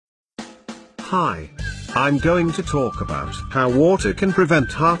Hi. I'm going to talk about how water can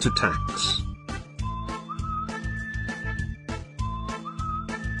prevent heart attacks.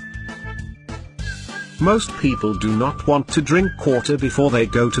 Most people do not want to drink water before they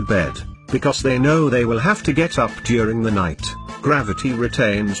go to bed, because they know they will have to get up during the night. Gravity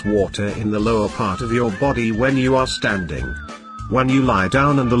retains water in the lower part of your body when you are standing. When you lie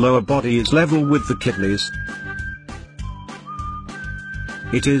down and the lower body is level with the kidneys,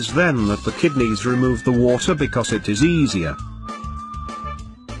 it is then that the kidneys remove the water because it is easier.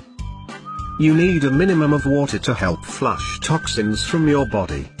 You need a minimum of water to help flush toxins from your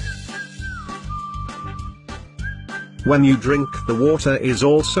body. When you drink, the water is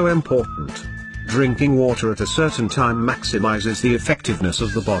also important. Drinking water at a certain time maximizes the effectiveness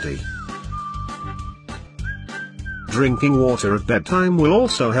of the body. Drinking water at bedtime will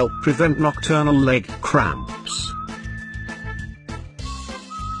also help prevent nocturnal leg cramps.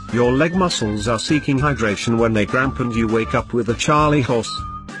 Your leg muscles are seeking hydration when they cramp and you wake up with a Charlie horse.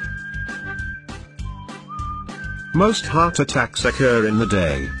 Most heart attacks occur in the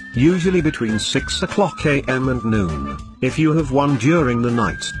day, usually between 6 o'clock a.m. and noon. If you have one during the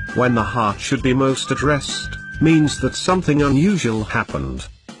night, when the heart should be most at rest, means that something unusual happened.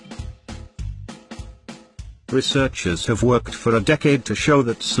 Researchers have worked for a decade to show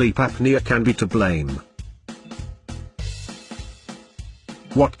that sleep apnea can be to blame.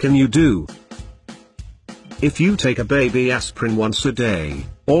 What can you do? If you take a baby aspirin once a day,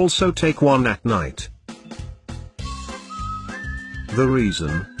 also take one at night. The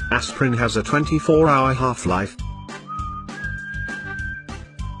reason: aspirin has a 24-hour half-life.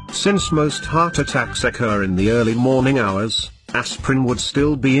 Since most heart attacks occur in the early morning hours, aspirin would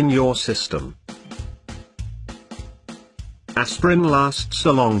still be in your system. Aspirin lasts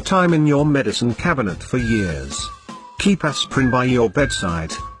a long time in your medicine cabinet for years. Keep aspirin by your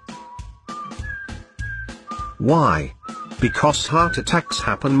bedside. Why? Because heart attacks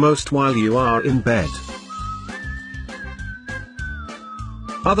happen most while you are in bed.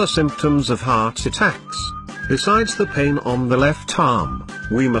 Other symptoms of heart attacks. Besides the pain on the left arm,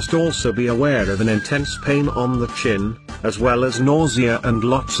 we must also be aware of an intense pain on the chin, as well as nausea and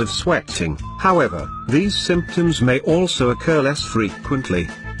lots of sweating. However, these symptoms may also occur less frequently.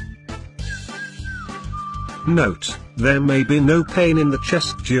 Note: there may be no pain in the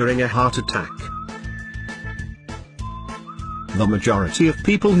chest during a heart attack. The majority of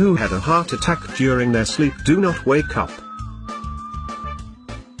people who had a heart attack during their sleep do not wake up.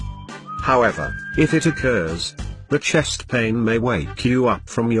 However, if it occurs, the chest pain may wake you up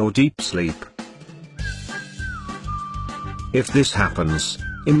from your deep sleep. If this happens,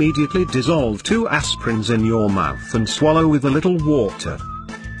 immediately dissolve 2 aspirins in your mouth and swallow with a little water.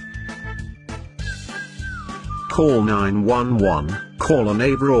 Call 911, call a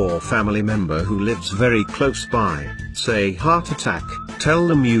neighbor or family member who lives very close by, say heart attack, tell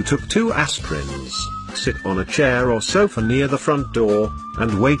them you took 2 aspirins, sit on a chair or sofa near the front door,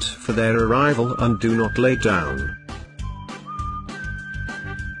 and wait for their arrival and do not lay down.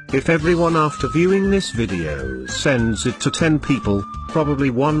 If everyone after viewing this video sends it to 10 people, probably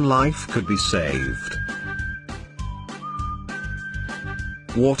 1 life could be saved.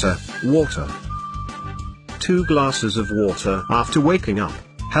 Water. 2 glasses of water after waking up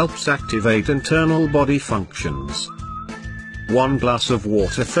helps activate internal body functions. 1 glass of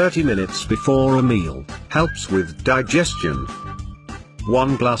water 30 minutes before a meal helps with digestion.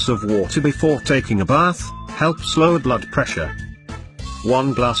 1 glass of water before taking a bath helps lower blood pressure.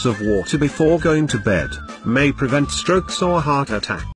 1 glass of water before going to bed may prevent strokes or heart attack.